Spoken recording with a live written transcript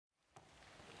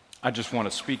I just want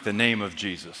to speak the name of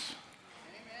Jesus.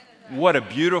 What a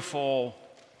beautiful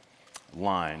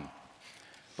line.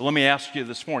 But let me ask you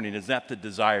this morning, is that the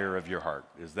desire of your heart?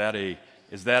 Is that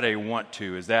a want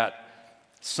to? Is that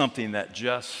something that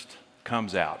just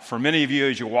comes out? For many of you,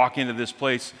 as you walk into this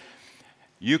place,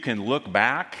 you can look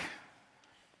back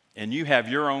and you have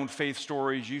your own faith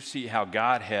stories. You see how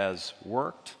God has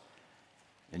worked,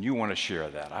 and you want to share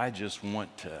that. I just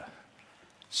want to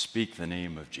speak the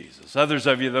name of Jesus. Others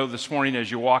of you, though, this morning,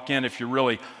 as you walk in, if you're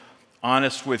really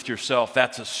honest with yourself,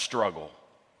 that's a struggle.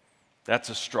 That's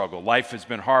a struggle. Life has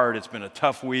been hard. It's been a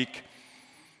tough week,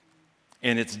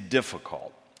 and it's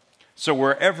difficult. So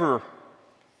wherever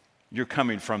you're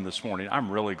coming from this morning,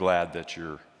 I'm really glad that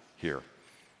you're here.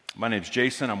 My name's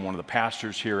Jason. I'm one of the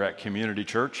pastors here at Community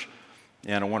Church,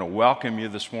 and I want to welcome you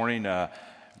this morning.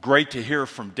 Great to hear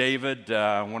from David,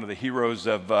 one of the heroes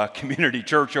of Community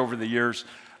Church over the years.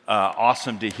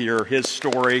 Awesome to hear his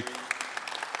story.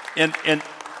 And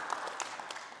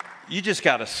you just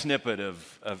got a snippet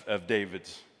of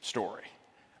David's story.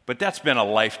 But that's been a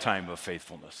lifetime of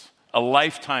faithfulness, a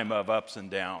lifetime of ups and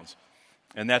downs.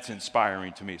 And that's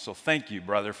inspiring to me. So thank you,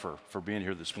 brother, for being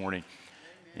here this morning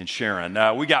and sharing.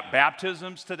 We got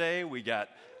baptisms today. We got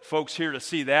folks here to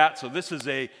see that. So this is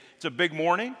it's a big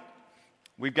morning.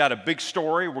 We've got a big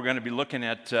story. We're going to be looking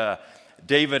at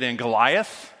David and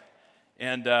Goliath.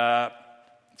 And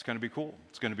it's going to be cool.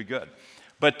 It's going to be good.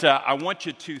 But I want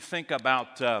you to think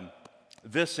about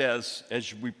this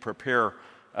as we prepare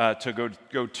to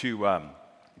go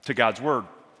to God's Word.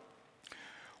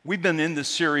 We've been in this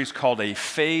series called A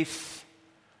Faith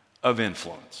of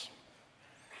Influence.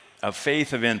 A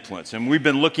faith of influence. And we've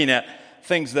been looking at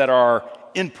things that are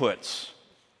inputs,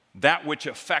 that which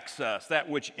affects us, that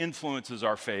which influences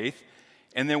our faith.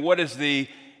 And then what is the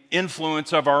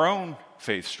influence of our own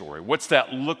faith story? What's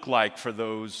that look like for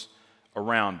those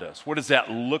around us? What does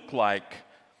that look like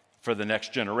for the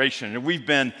next generation? And we've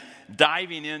been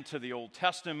diving into the Old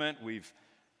Testament. We've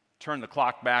turned the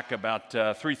clock back about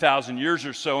 3,000 years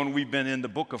or so, and we've been in the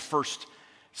book of 1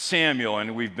 Samuel,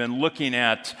 and we've been looking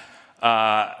at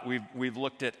we've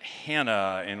looked at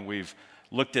Hannah, and we've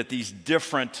looked at these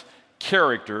different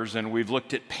characters, and we've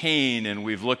looked at pain, and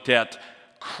we've looked at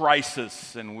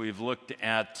crisis, and we've looked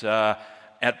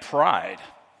at pride.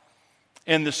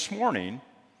 And this morning,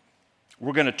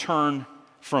 we're going to turn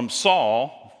from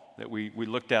Saul, that we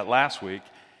looked at last week,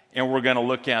 and we're going to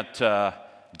look at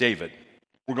David.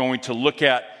 We're going to look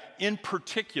at, in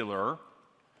particular,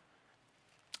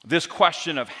 this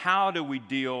question of how do we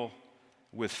deal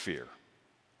with fear?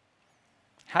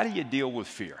 How do you deal with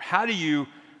fear? How do you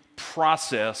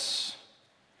process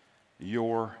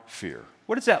your fear?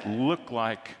 What does that look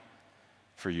like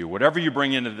for you? Whatever you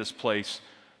bring into this place,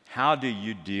 how do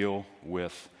you deal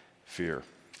with fear?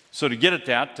 So to get at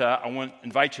that, I want to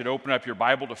invite you to open up your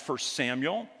Bible to 1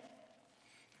 Samuel,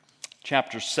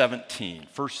 chapter 17.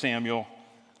 1 Samuel,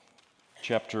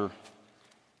 chapter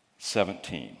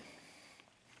 17.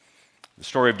 The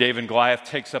story of David and Goliath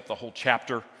takes up the whole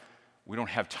chapter. We don't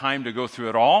have time to go through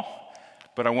it all,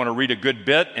 but I want to read a good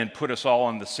bit and put us all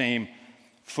on the same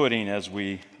footing as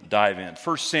we dive in.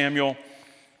 1 Samuel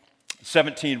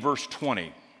 17, verse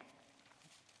 20.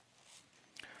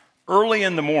 Early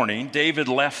in the morning, David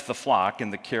left the flock in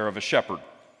the care of a shepherd,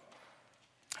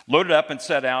 loaded up and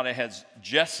set out as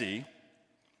Jesse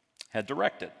had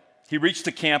directed. He reached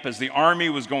the camp as the army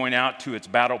was going out to its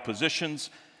battle positions,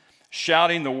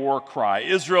 shouting the war cry.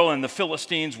 Israel and the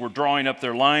Philistines were drawing up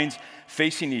their lines,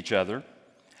 facing each other.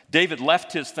 David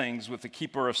left his things with the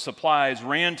keeper of supplies,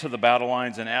 ran to the battle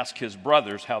lines, and asked his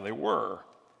brothers how they were.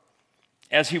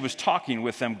 As he was talking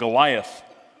with them, Goliath,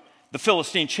 the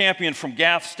Philistine champion from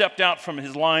Gath, stepped out from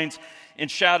his lines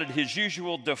and shouted his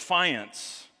usual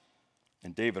defiance.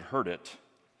 And David heard it.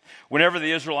 Whenever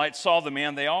the Israelites saw the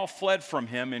man, they all fled from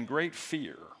him in great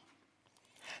fear.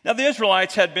 Now the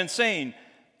Israelites had been saying,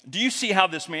 "Do you see how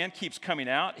this man keeps coming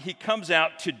out? He comes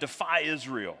out to defy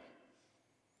Israel.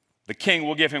 The king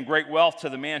will give him great wealth to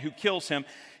the man who kills him.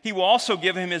 He will also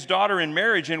give him his daughter in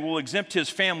marriage and will exempt his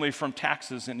family from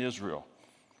taxes in Israel."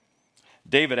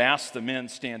 David asked the men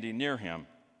standing near him,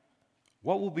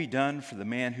 "What will be done for the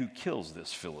man who kills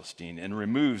this Philistine and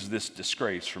removes this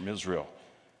disgrace from Israel?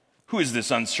 Who is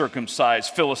this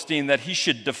uncircumcised Philistine that he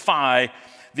should defy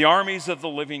the armies of the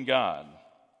living God?"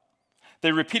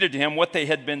 They repeated to him what they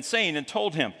had been saying and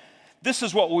told him, "This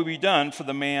is what will be done for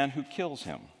the man who kills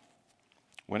him."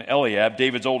 When Eliab,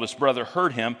 David's oldest brother,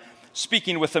 heard him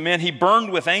speaking with the men, he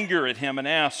burned with anger at him and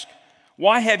asked,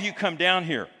 "Why have you come down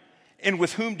here? And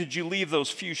with whom did you leave those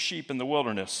few sheep in the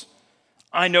wilderness?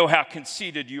 I know how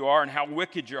conceited you are and how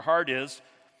wicked your heart is.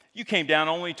 You came down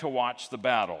only to watch the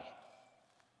battle."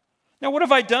 "Now what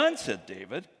have I done?" said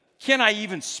David. "Can I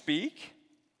even speak?"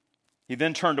 He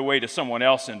then turned away to someone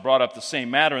else and brought up the same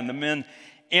matter, and the men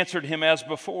answered him as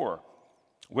before.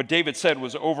 What David said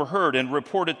was overheard and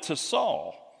reported to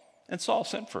Saul, and Saul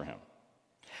sent for him.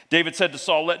 David said to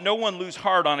Saul, "Let no one lose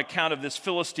heart on account of this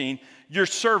Philistine. Your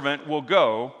servant will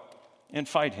go and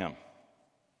fight him."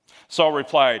 Saul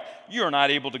replied, "You are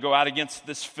not able to go out against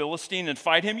this Philistine and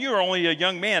fight him. You are only a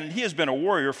young man, and he has been a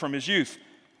warrior from his youth."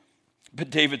 But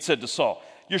David said to Saul,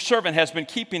 "Your servant has been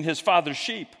keeping his father's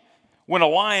sheep. When a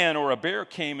lion or a bear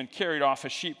came and carried off a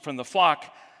sheep from the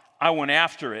flock, I went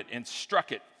after it and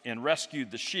struck it and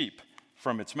rescued the sheep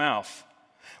from its mouth.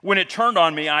 When it turned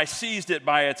on me, I seized it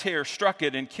by its hair, struck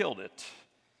it, and killed it.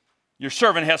 Your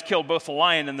servant has killed both the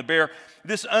lion and the bear.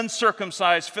 This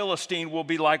uncircumcised Philistine will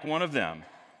be like one of them,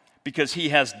 because he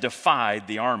has defied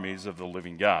the armies of the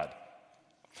living God.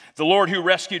 The Lord who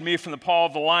rescued me from the paw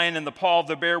of the lion and the paw of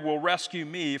the bear will rescue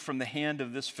me from the hand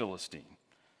of this Philistine."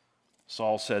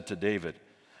 Saul said to David,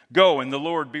 "Go, and the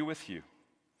Lord be with you."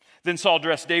 Then Saul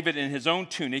dressed David in his own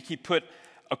tunic. He put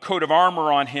a coat of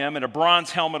armor on him and a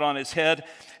bronze helmet on his head.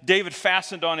 David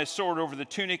fastened on his sword over the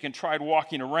tunic and tried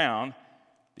walking around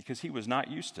because he was not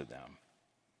used to them.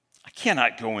 "I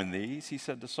cannot go in these," he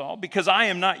said to Saul, "because I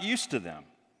am not used to them."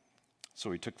 So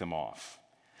he took them off.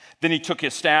 Then he took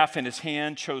his staff in his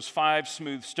hand, chose 5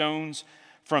 smooth stones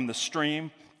from the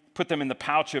stream, put them in the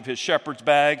pouch of his shepherd's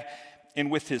bag,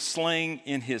 and with his sling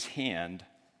in his hand,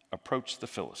 approached the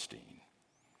Philistine.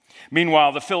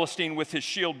 Meanwhile, the Philistine with his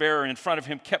shield bearer in front of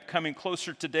him kept coming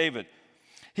closer to David.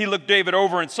 He looked David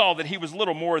over and saw that he was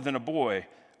little more than a boy,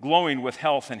 glowing with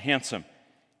health and handsome,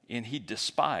 and he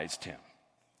despised him.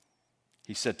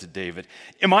 He said to David,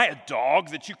 "Am I a dog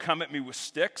that you come at me with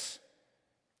sticks?"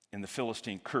 And the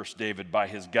Philistine cursed David by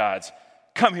his gods.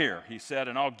 "Come here," he said,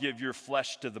 "and I'll give your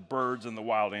flesh to the birds and the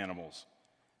wild animals."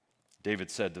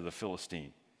 David said to the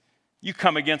Philistine, "You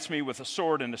come against me with a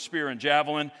sword and a spear and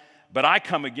javelin, but I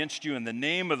come against you in the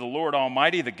name of the Lord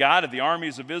Almighty, the God of the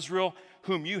armies of Israel,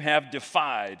 whom you have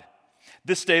defied.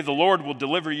 This day the Lord will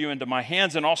deliver you into my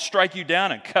hands, and I'll strike you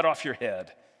down and cut off your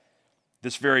head.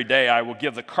 This very day I will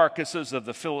give the carcasses of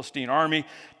the Philistine army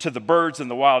to the birds and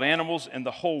the wild animals, and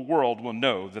the whole world will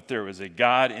know that there is a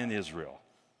God in Israel.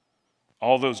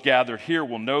 All those gathered here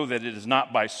will know that it is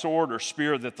not by sword or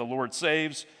spear that the Lord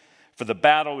saves, for the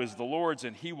battle is the Lord's,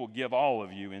 and he will give all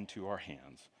of you into our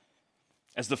hands."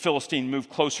 As the Philistine moved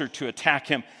closer to attack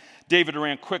him, David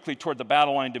ran quickly toward the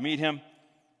battle line to meet him.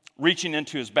 Reaching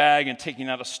into his bag and taking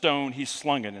out a stone, he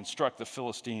slung it and struck the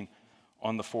Philistine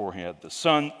on the forehead. The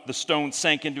stone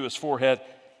sank into his forehead,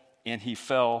 and he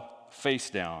fell face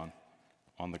down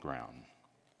on the ground.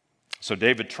 So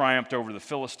David triumphed over the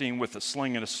Philistine with a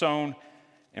sling and a stone,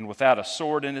 and without a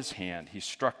sword in his hand, he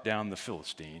struck down the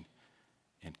Philistine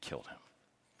and killed him.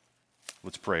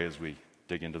 Let's pray as we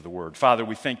dig into the word. Father,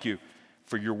 we thank you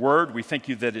for your word. We thank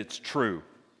you that it's true.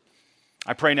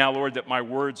 I pray now, Lord, that my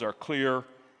words are clear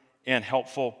and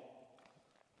helpful,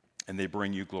 and they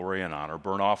bring you glory and honor.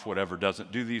 Burn off whatever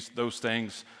doesn't do those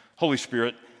things. Holy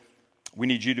Spirit, we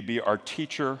need you to be our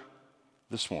teacher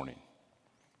this morning.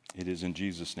 It is in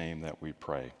Jesus' name that we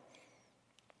pray.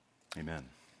 Amen.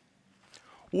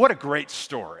 What a great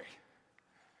story.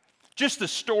 Just the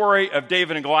story of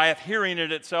David and Goliath, hearing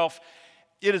it itself,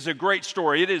 it is a great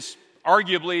story. It is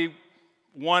arguably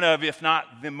one of, if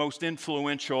not the most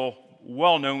influential,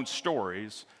 well-known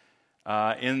stories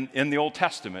in the Old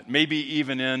Testament, maybe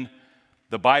even in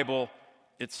the Bible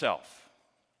itself.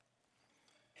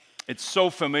 It's so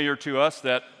familiar to us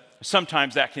that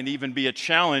sometimes that can even be a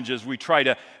challenge as we try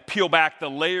to peel back the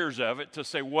layers of it to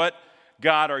say, what,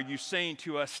 God, are you saying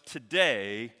to us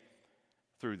today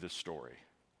through this story?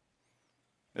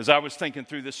 As I was thinking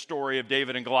through this story of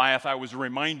David and Goliath, I was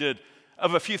reminded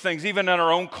of a few things, even in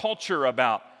our own culture,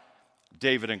 about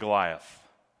David and Goliath.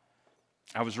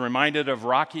 I was reminded of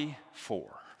Rocky IV.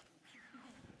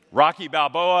 Rocky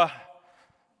Balboa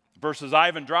versus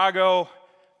Ivan Drago,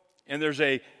 and there's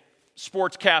a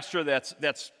sportscaster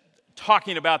that's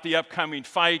talking about the upcoming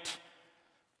fight,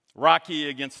 Rocky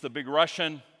against the big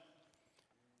Russian,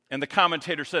 and the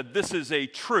commentator said, this is a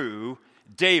true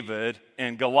David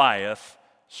and Goliath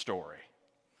story.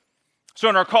 So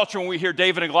in our culture, when we hear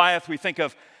David and Goliath, we think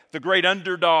of the great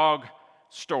underdog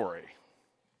story.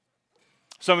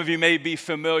 Some of you may be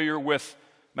familiar with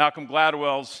Malcolm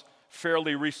Gladwell's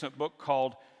fairly recent book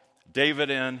called David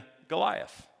and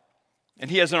Goliath. And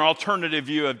he has an alternative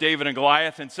view of David and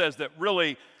Goliath and says that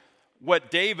really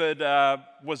what David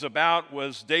was about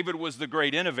was David was the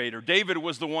great innovator. David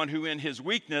was the one who in his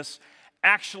weakness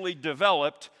actually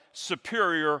developed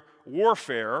superior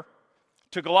warfare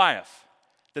to Goliath.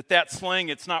 That sling,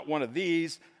 it's not one of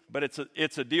these, but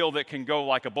it's a deal that can go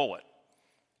like a bullet.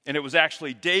 And it was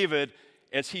actually David,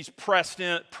 as he's pressed,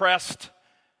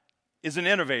 is an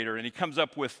innovator, and he comes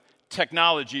up with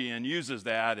technology and uses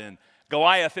that. And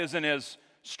Goliath isn't as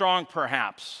strong,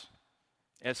 perhaps,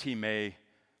 as he may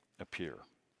appear.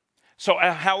 So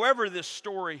however this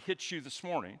story hits you this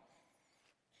morning,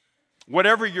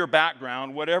 whatever your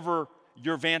background, whatever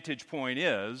your vantage point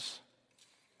is,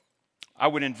 I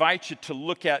would invite you to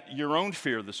look at your own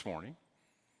fear this morning.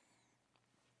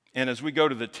 And as we go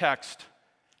to the text,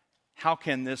 how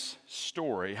can this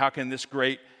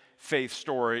great faith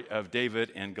story of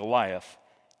David and Goliath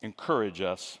encourage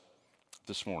us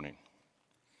this morning?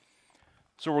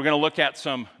 So we're going to look at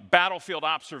some battlefield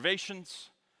observations,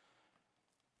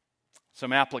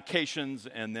 some applications,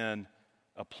 and then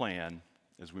a plan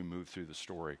as we move through the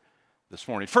story this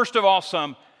morning. First of all,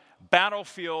 some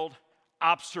battlefield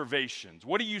observations.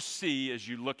 What do you see as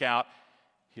you look out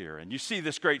here? And you see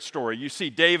this great story. You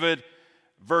see David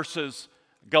versus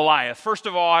Goliath. First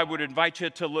of all, I would invite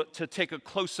you to take a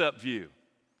close-up view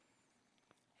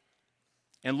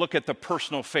and look at the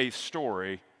personal faith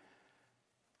story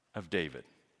of David.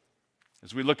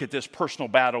 As we look at this personal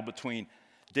battle between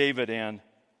David and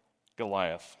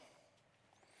Goliath.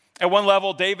 At one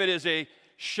level, David is a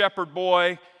shepherd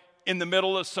boy in the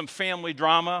middle of some family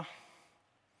drama.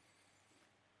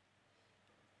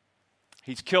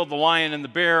 He's killed the lion and the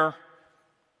bear.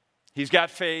 He's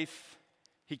got faith.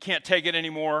 He can't take it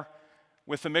anymore.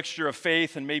 With a mixture of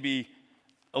faith and maybe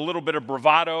a little bit of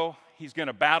bravado, he's going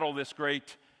to battle this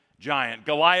great giant.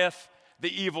 Goliath,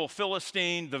 the evil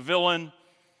Philistine, the villain,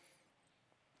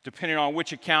 depending on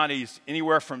which account, he's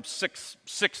anywhere from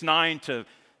 6'9" to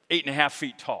 8.5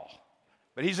 feet tall.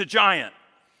 But he's a giant.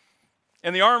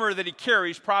 And the armor that he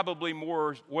carries probably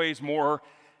weighs more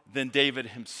than David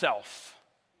himself.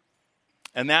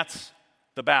 And that's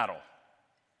the battle.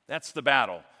 That's the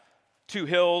battle. Two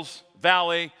hills,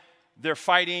 valley, they're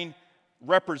fighting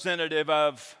representative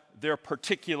of their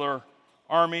particular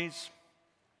armies.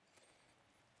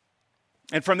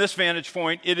 And from this vantage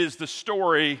point, it is the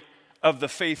story of the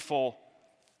faithful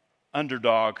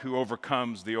underdog who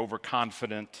overcomes the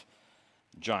overconfident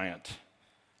giant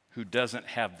who doesn't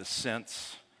have the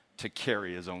sense to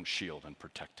carry his own shield and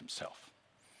protect himself.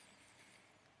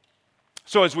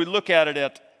 So as we look at it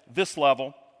at this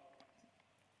level,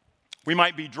 we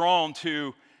might be drawn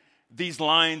to these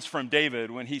lines from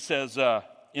David when he says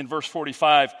in verse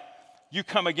 45, "You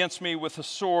come against me with a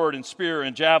sword and spear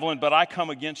and javelin, but I come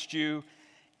against you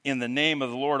in the name of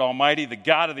the Lord Almighty, the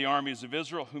God of the armies of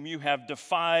Israel, whom you have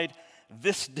defied.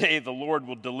 This day the Lord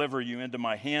will deliver you into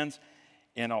my hands,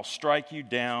 and I'll strike you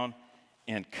down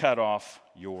and cut off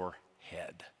your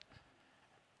head."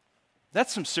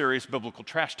 That's some serious biblical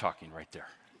trash talking right there.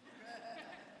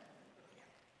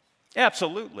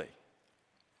 Absolutely.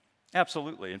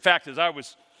 Absolutely. In fact, it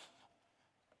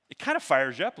kind of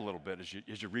fires you up a little bit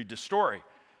as you read this story.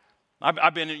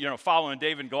 I've been, following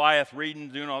David and Goliath, reading,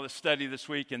 doing all this study this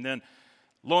week, and then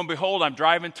lo and behold, I'm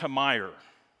driving to Meyer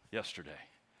yesterday,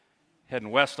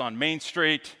 heading west on Main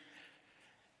Street,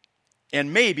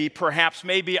 and perhaps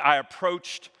I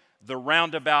approached the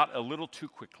roundabout a little too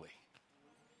quickly.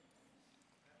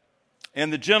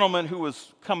 And the gentleman who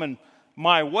was coming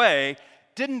my way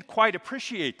didn't quite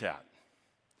appreciate that.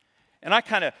 And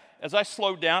as I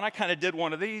slowed down, I kind of did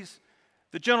one of these.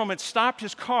 The gentleman stopped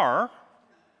his car,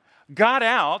 got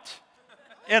out,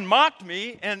 and mocked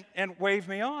me and waved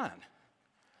me on.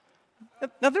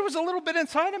 Now, there was a little bit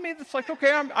inside of me that's like,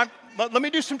 okay, let me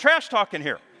do some trash talking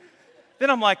here. Then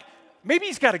I'm like, maybe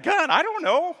he's got a gun. I don't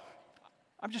know.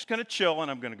 I'm just going to chill, and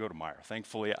I'm going to go to Meyer.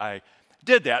 Thankfully, I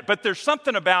did that. But there's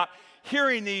something about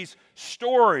hearing these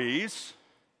stories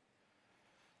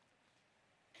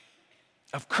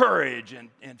of courage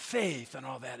and faith and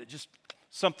all that. It just,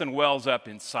 something wells up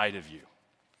inside of you.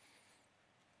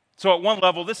 So at one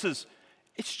level, it's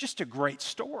just a great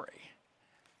story.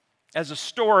 As a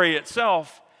story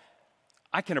itself,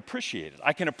 I can appreciate it.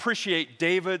 I can appreciate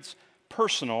David's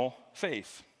personal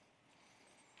faith.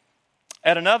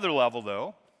 At another level,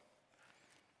 though,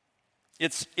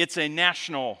 it's a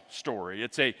national story.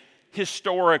 It's a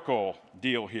historical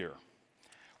deal here.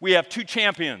 We have two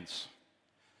champions.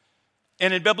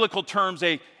 And in biblical terms,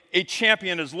 a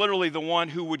champion is literally the one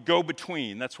who would go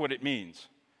between. That's what it means.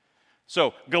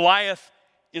 So Goliath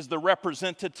is the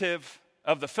representative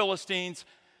of the Philistines.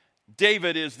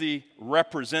 David is the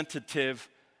representative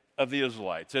of the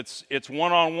Israelites. It's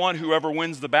one-on-one. Whoever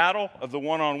wins the battle of the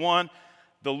one-on-one,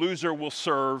 the loser will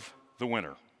serve the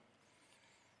winner.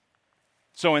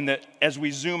 So as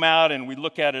we zoom out and we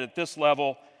look at it at this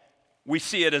level, we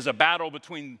see it as a battle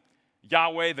between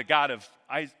Yahweh, the God of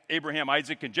Abraham,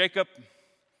 Isaac, and Jacob,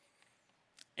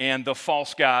 and the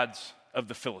false gods of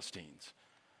the Philistines,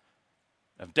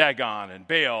 of Dagon and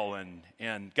Baal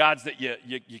and gods that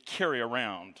you carry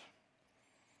around.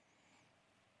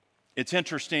 It's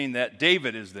interesting that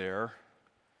David is there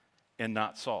and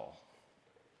not Saul.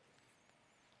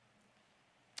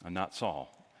 And not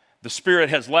Saul. The Spirit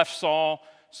has left Saul.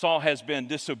 Saul has been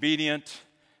disobedient.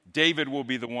 David will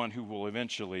be the one who will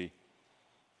eventually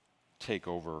take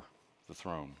over the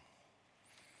throne.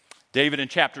 David in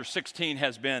chapter 16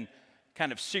 has been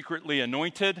kind of secretly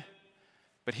anointed,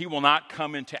 but he will not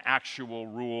come into actual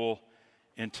rule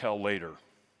until later.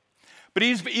 But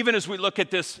even as we look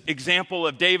at this example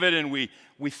of David and we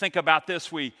think about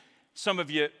this, some of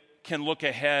you can look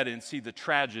ahead and see the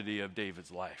tragedy of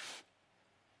David's life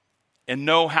and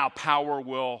know how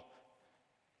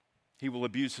he will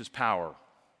abuse his power.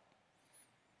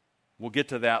 We'll get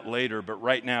to that later, but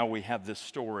right now we have this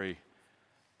story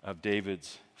of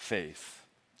David's faith.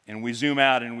 And we zoom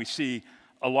out and we see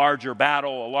a larger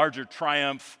battle, a larger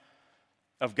triumph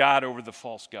of God over the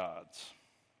false gods.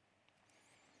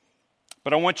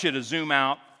 But I want you to zoom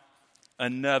out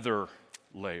another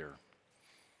layer.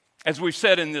 As we've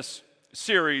said in this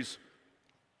series,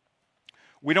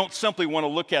 we don't simply want to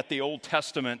look at the Old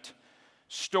Testament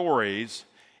stories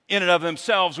in and of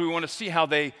themselves. We want to see how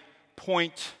they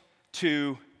point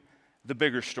to the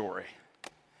bigger story.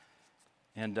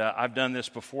 And I've done this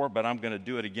before, but I'm going to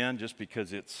do it again just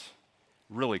because it's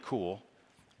really cool.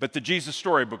 But the Jesus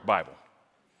Storybook Bible.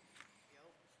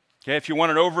 Okay, if you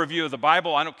want an overview of the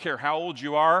Bible, I don't care how old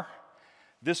you are,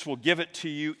 this will give it to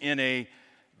you in a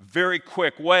very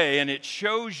quick way, and it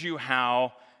shows you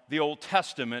how the Old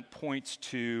Testament points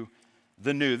to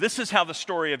the New. This is how the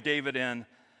story of David and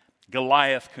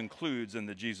Goliath concludes in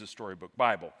the Jesus Storybook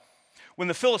Bible. When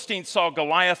the Philistines saw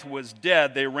Goliath was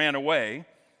dead, they ran away.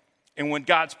 And when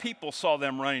God's people saw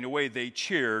them running away, they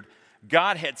cheered.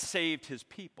 God had saved his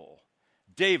people.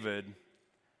 David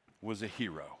was a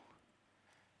hero.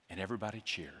 And everybody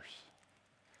cheers.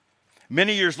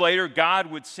 Many years later, God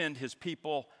would send his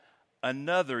people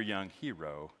another young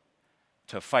hero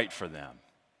to fight for them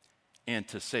and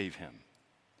to save him.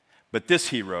 But this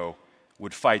hero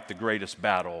would fight the greatest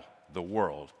battle the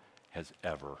world has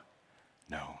ever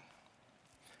known.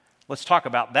 Let's talk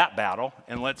about that battle,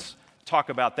 and let's talk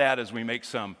about that as we make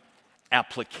some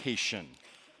application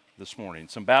this morning,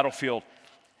 some battlefield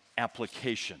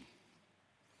application.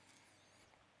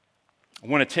 I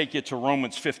want to take you to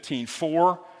Romans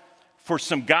 15:4 for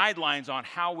some guidelines on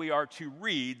how we are to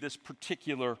read this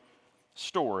particular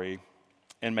story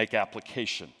and make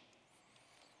application.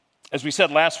 As we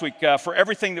said last week, for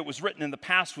everything that was written in the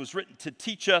past was written to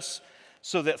teach us,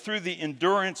 so that through the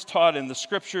endurance taught in the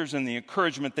Scriptures and the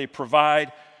encouragement they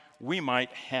provide, we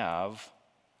might have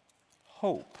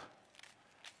hope.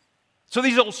 So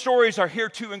these old stories are here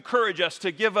to encourage us,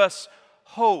 to give us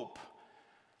hope.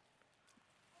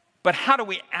 But how do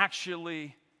we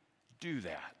actually do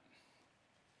that?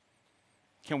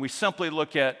 Can we simply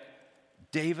look at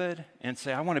David and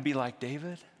say, I want to be like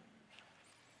David?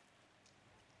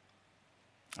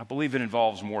 I believe it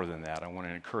involves more than that. I want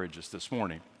to encourage us this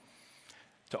morning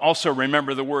to also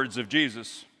remember the words of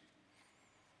Jesus.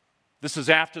 This is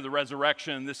after the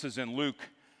resurrection. This is in Luke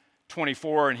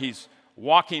 24, and he's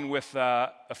walking with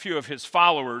a few of his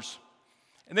followers,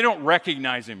 and they don't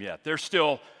recognize him yet. They're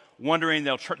still wondering.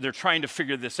 They're trying to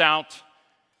figure this out.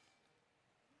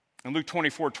 And Luke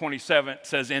 24:27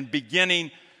 says, and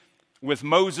beginning with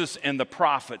Moses and the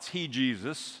prophets, he,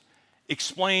 Jesus,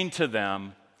 explained to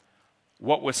them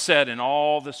what was said in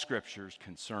all the Scriptures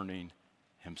concerning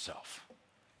himself.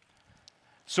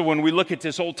 So when we look at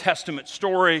this Old Testament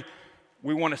story,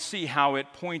 we want to see how it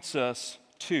points us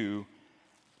to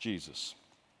Jesus.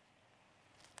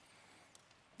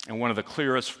 And one of the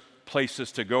clearest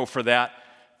places to go for that,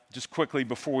 just quickly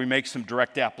before we make some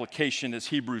direct application, is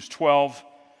Hebrews 12,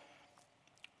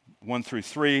 1 through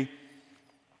 3.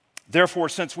 Therefore,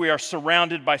 since we are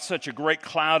surrounded by such a great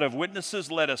cloud of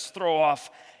witnesses, let us throw off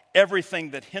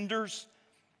everything that hinders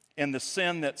and the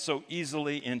sin that so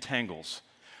easily entangles.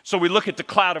 So we look at the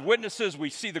cloud of witnesses, we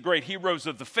see the great heroes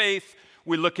of the faith,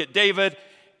 we look at David,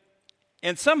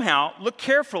 and somehow, look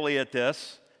carefully at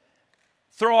this,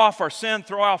 throw off our sin,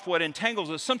 throw off what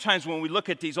entangles us. Sometimes when we look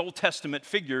at these Old Testament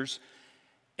figures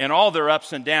and all their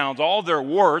ups and downs, all their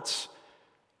warts,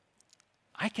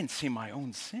 I can see my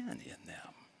own sin in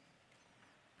them.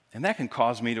 And that can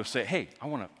cause me to say, hey, I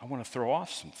want to throw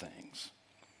off some things.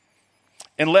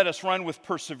 And let us run with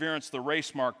perseverance the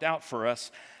race marked out for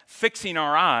us, fixing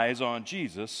our eyes on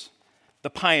Jesus, the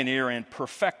pioneer and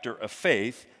perfecter of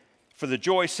faith. For the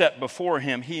joy set before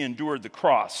him, he endured the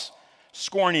cross,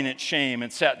 scorning its shame,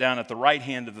 and sat down at the right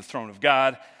hand of the throne of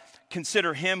God.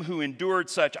 Consider him who endured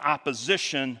such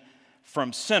opposition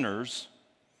from sinners,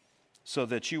 so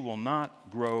that you will not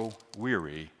grow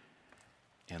weary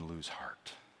and lose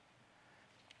heart.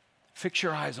 Fix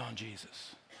your eyes on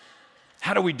Jesus.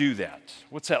 How do we do that?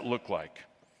 What's that look like?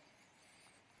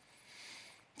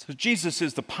 So Jesus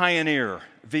is the pioneer,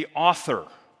 the author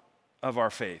of our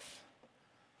faith,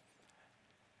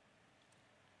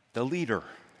 the leader,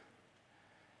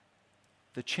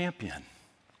 the champion,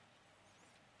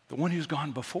 the one who's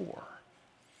gone before.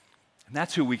 And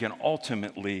that's who we can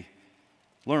ultimately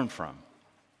learn from.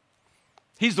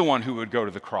 He's the one who would go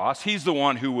to the cross. He's the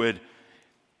one who would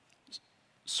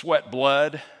sweat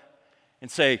blood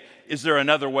and say, is there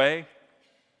another way?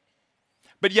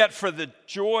 But yet for the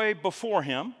joy before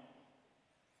him,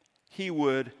 he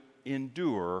would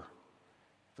endure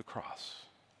the cross.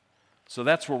 So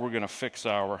that's where we're going to fix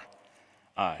our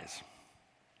eyes.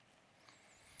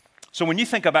 So when you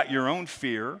think about your own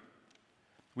fear,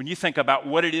 when you think about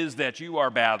what it is that you are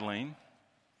battling,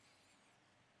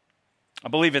 I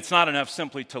believe it's not enough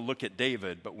simply to look at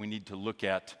David, but we need to look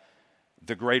at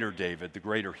the greater David, the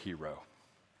greater hero.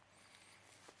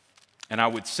 And I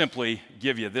would simply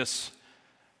give you this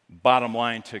bottom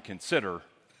line to consider.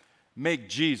 Make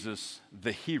Jesus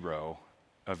the hero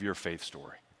of your faith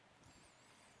story.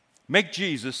 Make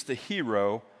Jesus the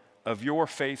hero of your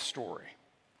faith story.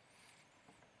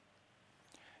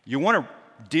 You want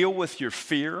to deal with your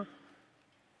fear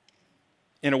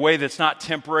in a way that's not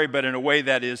temporary, but in a way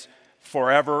that is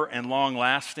forever and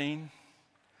long-lasting.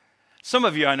 Some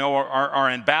of you I know are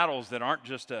in battles that aren't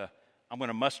just I'm going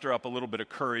to muster up a little bit of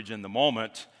courage in the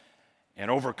moment and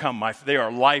overcome they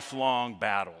are lifelong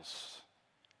battles.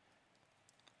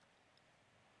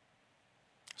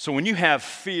 So when you have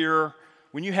fear,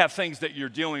 when you have things that you're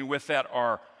dealing with that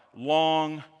are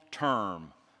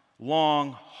long-term,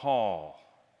 long-haul,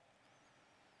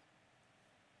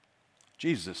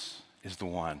 Jesus is the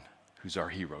one who's our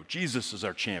hero. Jesus is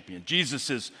our champion. Jesus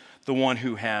is the one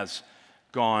who has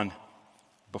gone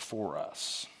before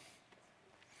us.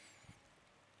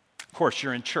 Of course,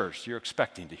 you're in church. You're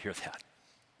expecting to hear that.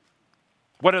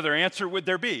 What other answer would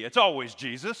there be? It's always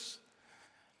Jesus.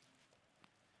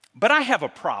 But I have a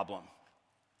problem.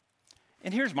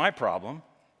 And here's my problem.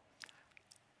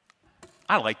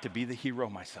 I like to be the hero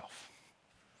myself.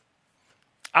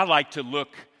 I like to look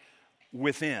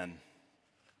within.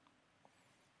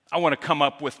 I want to come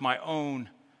up with my own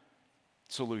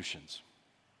solutions.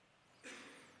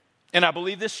 And I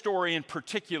believe this story in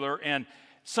particular, and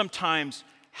sometimes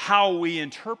how we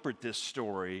interpret this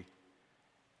story,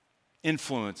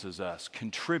 influences us,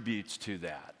 contributes to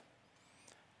that.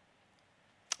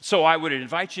 So I would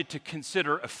invite you to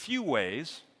consider a few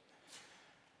ways,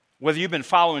 whether you've been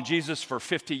following Jesus for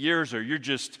 50 years or you're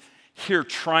just here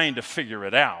trying to figure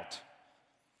it out.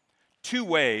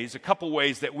 A couple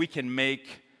ways that we can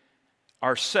make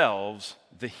ourselves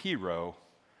the hero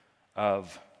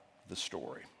of the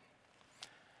story.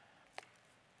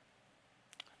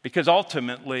 Because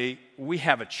ultimately, we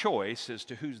have a choice as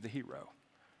to who's the hero.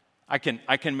 I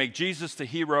can make Jesus the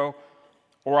hero,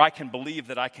 or I can believe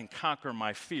that I can conquer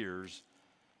my fears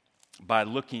by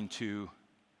looking to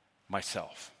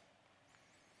myself.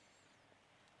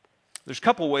 There's a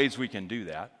couple ways we can do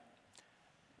that.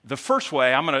 The first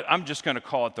way, I'm just going to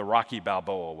call it the Rocky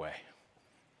Balboa way.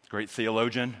 Great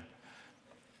theologian,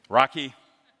 Rocky.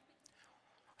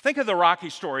 Think of the Rocky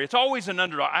story. It's always an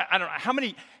underdog. I don't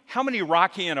know how many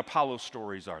Rocky and Apollo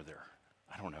stories are there?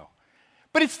 I don't know.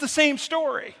 But it's the same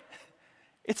story.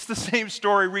 It's the same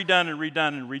story redone and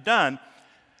redone and redone.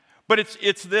 But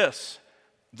it's this.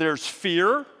 There's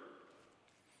fear.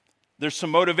 There's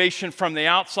some motivation from the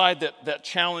outside that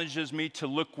challenges me to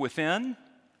look within.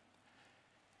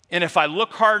 And if I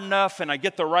look hard enough and I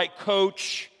get the right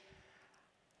coach,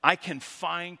 I can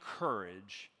find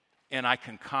courage and I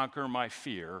can conquer my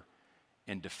fear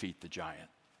and defeat the giant.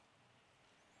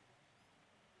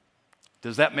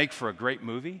 Does that make for a great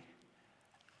movie?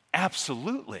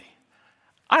 Absolutely.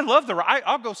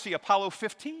 I'll go see Apollo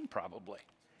 15 probably.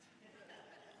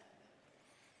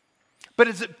 But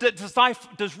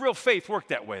does real faith work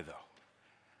that way though?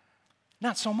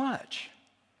 Not so much.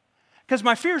 Because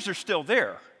my fears are still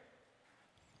there.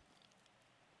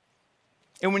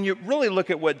 And when you really look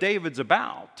at what David's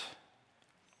about,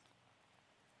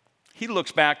 he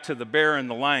looks back to the bear and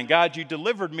the lion. God, you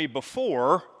delivered me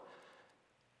before.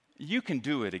 You can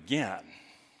do it again.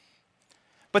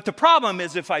 But the problem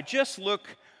is if I just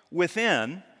look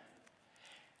within,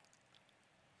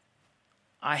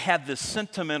 I have this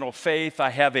sentimental faith.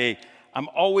 I'm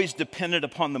always dependent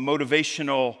upon the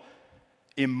motivational,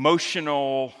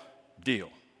 emotional deal.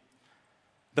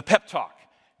 The pep talk.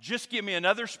 Just give me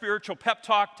another spiritual pep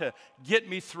talk to get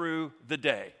me through the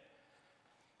day.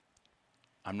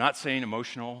 I'm not saying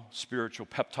emotional, spiritual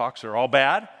pep talks are all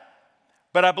bad,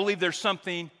 but I believe there's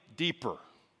something deeper.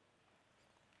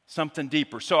 Something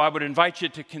deeper. So I would invite you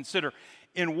to consider,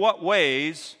 in what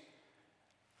ways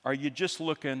are you just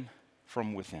looking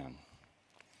from within?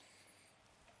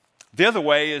 The other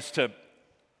way is to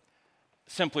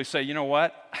simply say, you know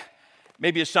what?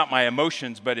 Maybe it's not my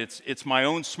emotions, but it's my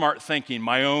own smart thinking,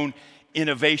 my own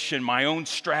innovation, my own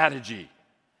strategy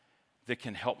that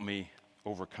can help me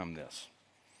overcome this.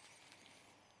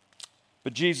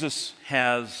 But Jesus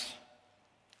has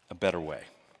a better way.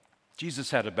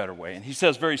 Jesus had a better way. And he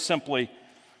says very simply,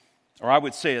 or I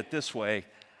would say it this way,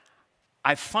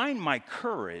 I find my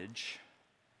courage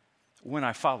when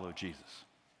I follow Jesus.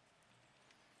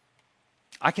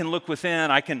 I can look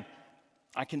within, I can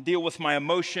deal with my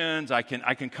emotions, I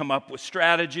can come up with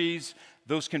strategies.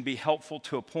 Those can be helpful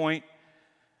to a point.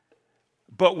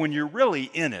 But when you're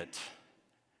really in it,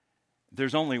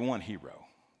 there's only one hero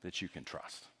that you can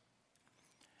trust.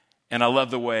 And I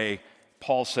love the way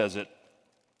Paul says it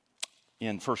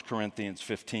in 1 Corinthians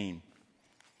 15.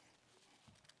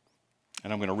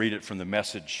 And I'm going to read it from the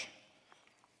Message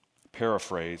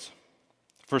paraphrase.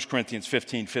 1 Corinthians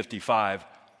 15:55.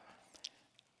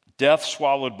 Death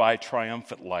swallowed by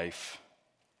triumphant life.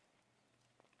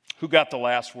 Who got the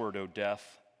last word, O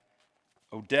death?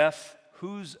 O death,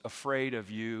 who's afraid of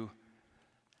you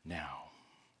now?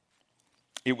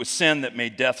 It was sin that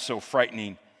made death so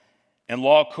frightening, and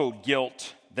law code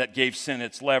guilt that gave sin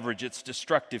its leverage, its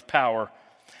destructive power.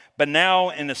 But now,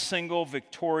 in a single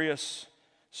victorious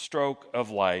stroke of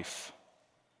life,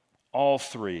 all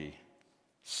three,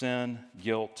 sin,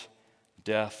 guilt,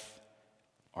 death,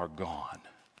 are gone.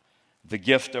 The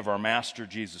gift of our Master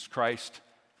Jesus Christ,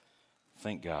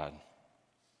 thank God.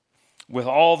 With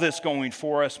all this going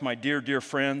for us, my dear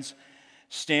friends,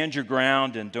 stand your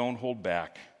ground and don't hold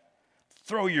back.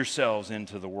 Throw yourselves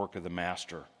into the work of the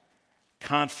Master,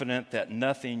 confident that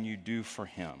nothing you do for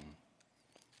him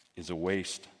is a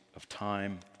waste of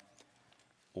time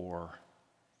or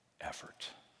effort.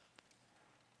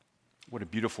 What a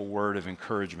beautiful word of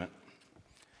encouragement,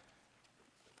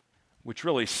 which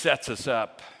really sets us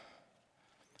up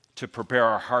to prepare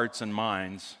our hearts and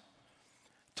minds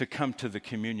to come to the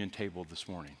communion table this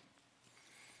morning.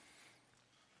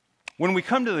 When we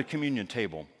come to the communion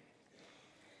table,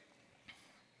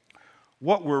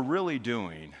 what we're really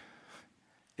doing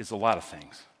is a lot of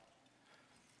things.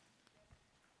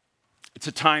 It's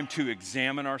a time to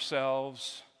examine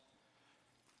ourselves.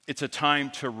 It's a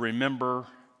time to remember.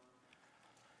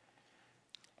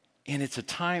 And it's a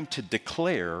time to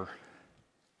declare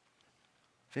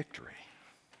victory.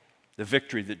 The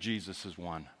victory that Jesus has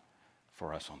won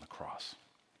for us on the cross.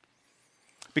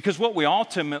 Because what we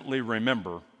ultimately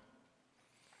remember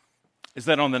is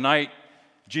that on the night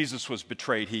Jesus was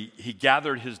betrayed, he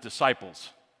gathered his disciples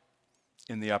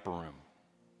in the upper room.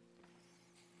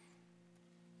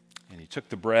 And he took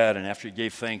the bread, and after he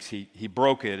gave thanks, he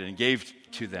broke it and gave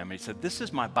to them. And he said, "This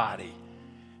is my body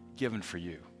given for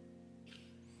you."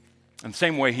 In the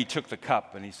same way, he took the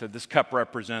cup, and he said, "This cup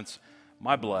represents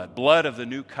my blood, blood of the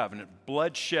new covenant,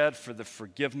 blood shed for the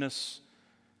forgiveness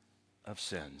of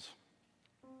sins."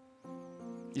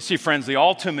 You see, friends, the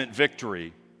ultimate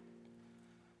victory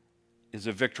is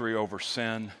a victory over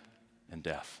sin and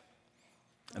death.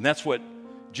 And that's what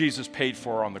Jesus paid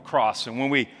for on the cross. And when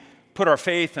we put our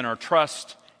faith and our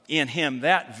trust in him,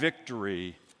 that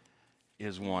victory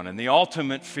is won. And the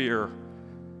ultimate fear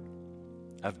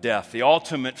of death, the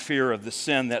ultimate fear of the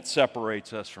sin that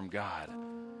separates us from God,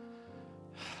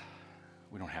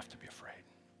 we don't have to be afraid.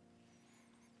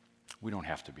 We don't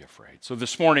have to be afraid. So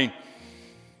this morning,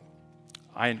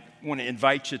 I want to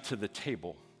invite you to the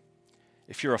table.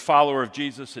 If you're a follower of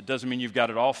Jesus, it doesn't mean you've got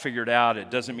it all figured out. It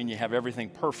doesn't mean you have everything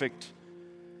perfect.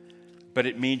 But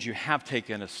it means you have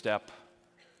taken a step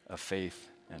of faith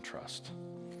and trust.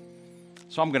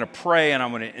 So I'm going to pray, and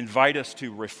I'm going to invite us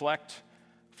to reflect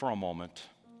for a moment.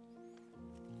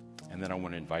 And then I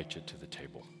want to invite you to the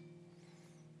table.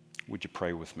 Would you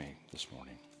pray with me this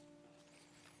morning?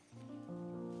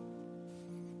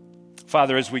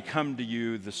 Father, as we come to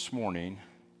you this morning,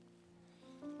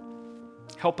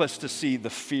 help us to see the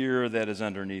fear that is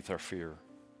underneath our fear.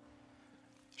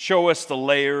 Show us the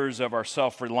layers of our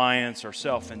self-reliance, our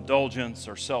self-indulgence,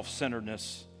 our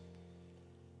self-centeredness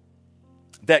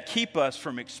that keep us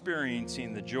from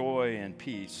experiencing the joy and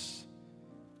peace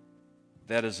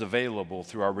that is available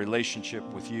through our relationship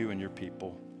with you and your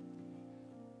people.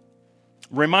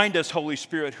 Remind us, Holy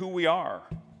Spirit, who we are,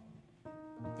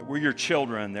 that we're your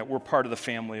children, that we're part of the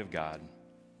family of God.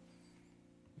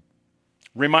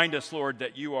 Remind us, Lord,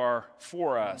 that you are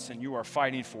for us and you are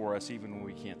fighting for us even when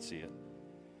we can't see it.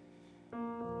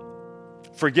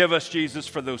 Forgive us, Jesus,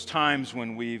 for those times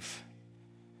when we've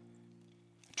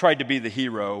tried to be the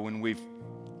hero, when we've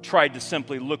tried to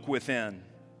simply look within.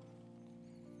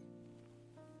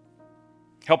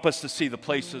 Help us to see the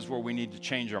places where we need to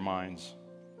change our minds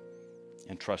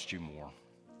and trust you more.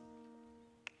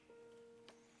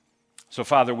 So,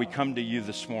 Father, we come to you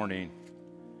this morning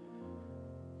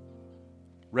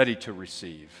ready to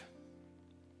receive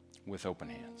with open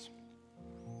hands.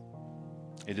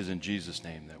 It is in Jesus'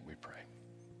 name that we pray.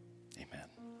 Amen.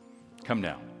 Come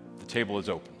now. The table is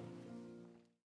open.